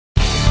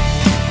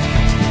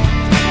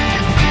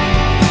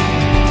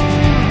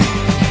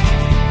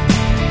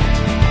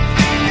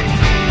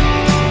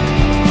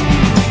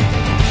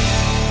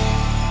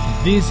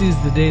This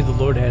is the day the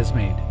Lord has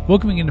made.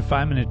 Welcoming into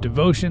 5-Minute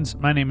Devotions,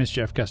 my name is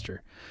Jeff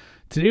Custer.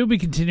 Today we'll be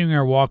continuing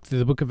our walk through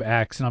the book of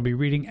Acts, and I'll be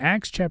reading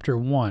Acts chapter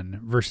 1,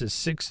 verses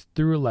 6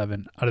 through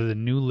 11 out of the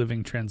New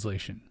Living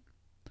Translation.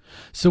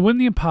 So when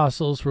the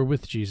apostles were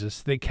with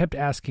Jesus, they kept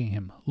asking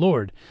him,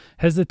 "Lord,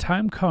 has the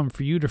time come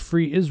for you to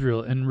free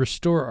Israel and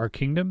restore our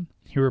kingdom?"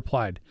 He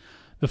replied,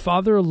 "The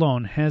Father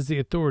alone has the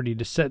authority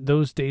to set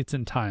those dates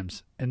and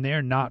times, and they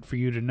are not for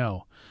you to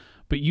know.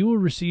 But you will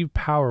receive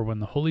power when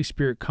the Holy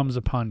Spirit comes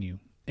upon you,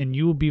 and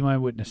you will be my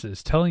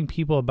witnesses, telling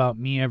people about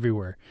me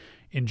everywhere,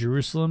 in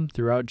Jerusalem,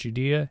 throughout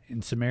Judea,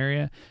 in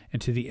Samaria, and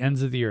to the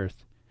ends of the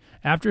earth."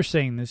 After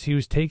saying this, he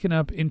was taken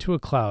up into a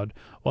cloud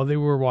while they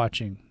were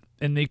watching,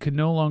 and they could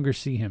no longer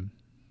see him.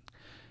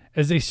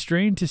 As they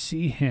strained to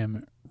see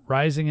him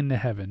rising into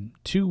heaven,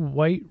 two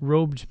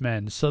white-robed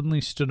men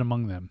suddenly stood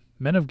among them.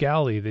 "Men of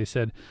Galilee," they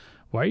said,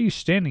 "why are you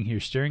standing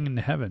here staring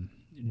into heaven?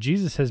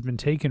 Jesus has been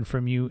taken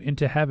from you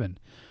into heaven.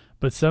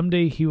 But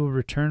someday he will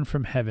return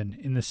from heaven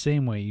in the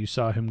same way you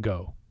saw him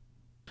go."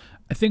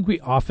 I think we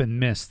often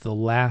miss the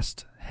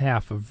last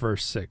half of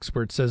verse 6,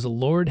 where it says,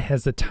 "Lord,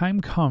 has the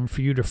time come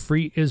for you to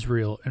free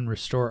Israel and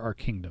restore our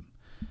kingdom?"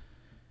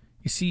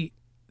 You see,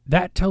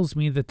 that tells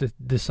me that the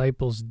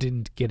disciples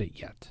didn't get it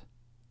yet.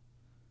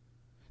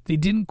 They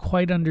didn't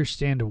quite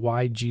understand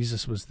why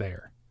Jesus was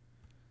there.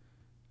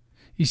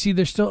 You see,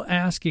 they're still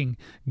asking,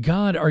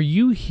 "God, are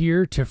you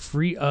here to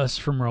free us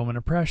from Roman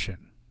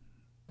oppression?"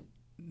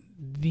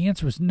 The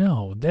answer was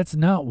no. That's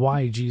not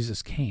why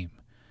Jesus came.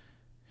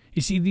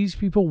 You see, these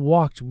people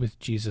walked with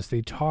Jesus.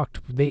 They talked.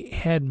 They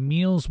had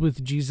meals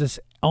with Jesus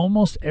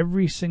almost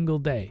every single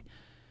day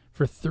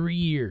for 3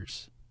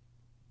 years.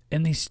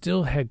 And they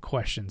still had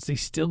questions. They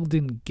still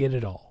didn't get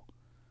it all.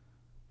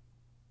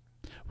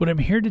 What I'm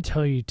here to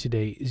tell you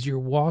today is your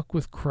walk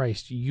with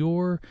Christ,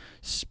 your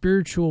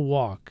spiritual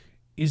walk,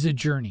 is a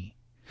journey.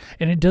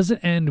 And it doesn't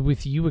end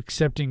with you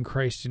accepting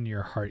Christ in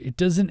your heart. It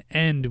doesn't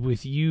end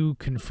with you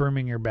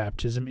confirming your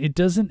baptism. It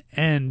doesn't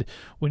end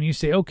when you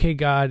say, "Okay,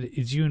 God,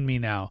 it's you and me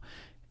now."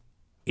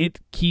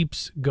 It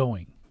keeps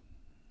going.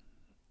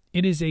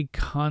 It is a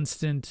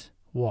constant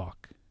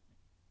walk.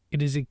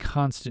 It is a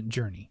constant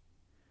journey.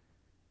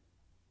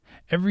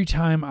 Every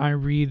time I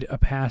read a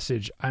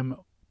passage,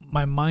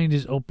 my mind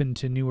is open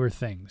to newer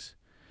things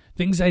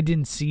I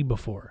didn't see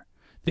before,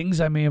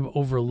 things I may have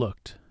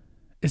overlooked.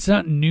 It's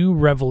not new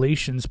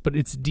revelations, but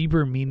it's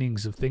deeper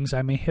meanings of things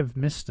I may have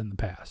missed in the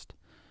past.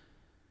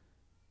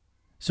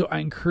 So I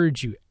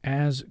encourage you,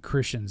 as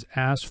Christians,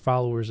 as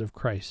followers of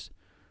Christ,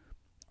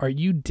 are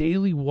you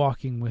daily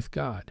walking with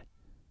God?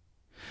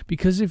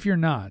 Because if you're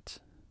not,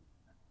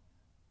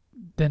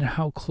 then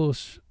how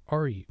close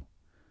are you?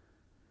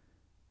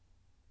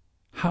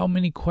 How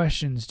many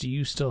questions do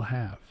you still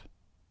have?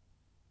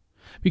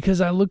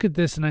 Because I look at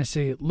this and I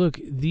say, look,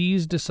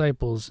 these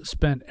disciples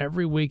spent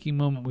every waking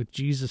moment with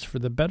Jesus for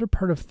the better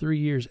part of 3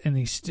 years, and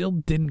they still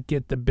didn't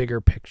get the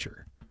bigger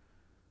picture.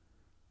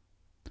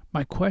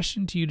 My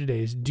question to you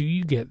today is, do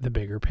you get the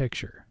bigger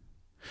picture?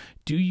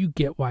 Do you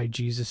get why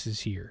Jesus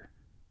is here?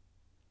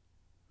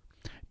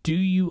 Do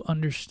you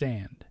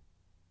understand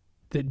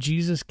that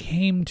Jesus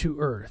came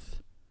to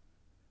earth,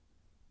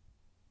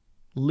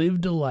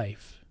 lived a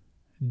life,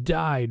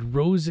 died,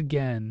 rose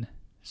again,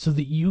 so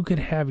that you could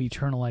have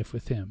eternal life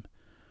with him?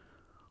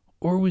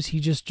 Or was he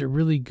just a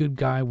really good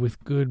guy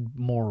with good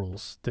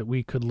morals that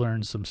we could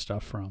learn some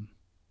stuff from?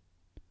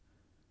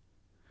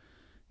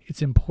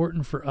 It's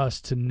important for us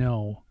to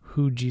know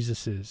who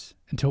Jesus is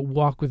and to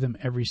walk with him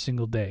every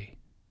single day.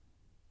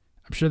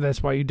 I'm sure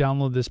that's why you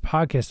download this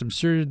podcast. I'm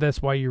sure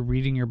that's why you're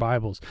reading your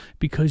Bibles,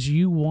 because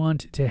you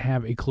want to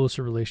have a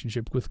closer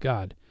relationship with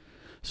God.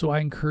 So I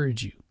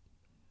encourage you,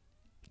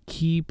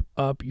 keep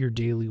up your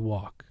daily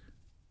walk.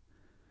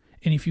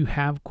 And if you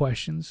have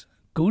questions,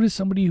 go to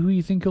somebody who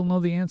you think will know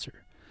the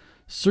answer.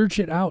 Search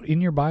it out in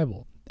your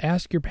Bible.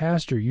 Ask your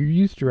pastor, your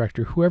youth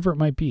director, whoever it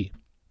might be.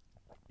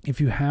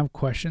 If you have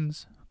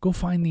questions, go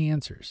find the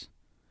answers.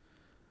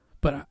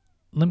 But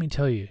let me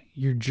tell you,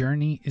 your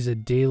journey is a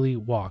daily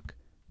walk.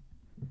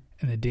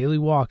 And the daily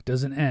walk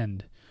doesn't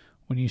end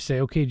when you say,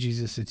 "Okay,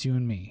 Jesus, it's you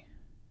and me."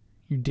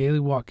 Your daily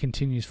walk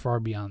continues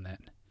far beyond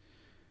that,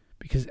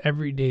 because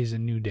every day is a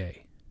new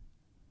day.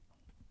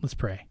 Let's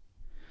pray.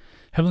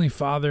 Heavenly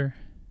Father,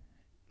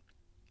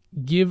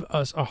 give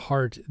us a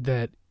heart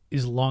that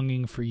is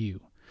longing for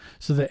you,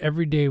 so that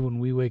every day when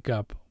we wake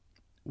up,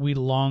 we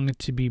long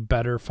to be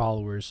better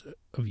followers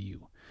of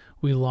you.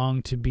 We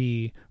long to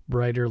be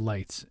brighter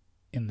lights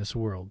in this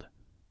world.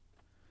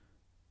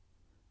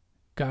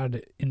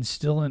 God,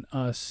 instill in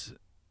us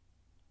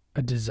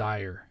a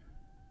desire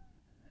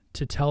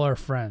to tell our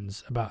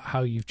friends about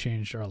how you've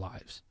changed our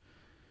lives.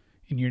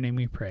 In your name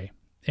we pray.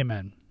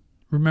 Amen.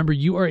 Remember,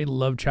 you are a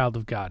loved child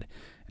of God.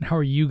 And how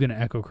are you going to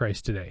echo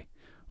Christ today?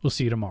 We'll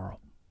see you tomorrow.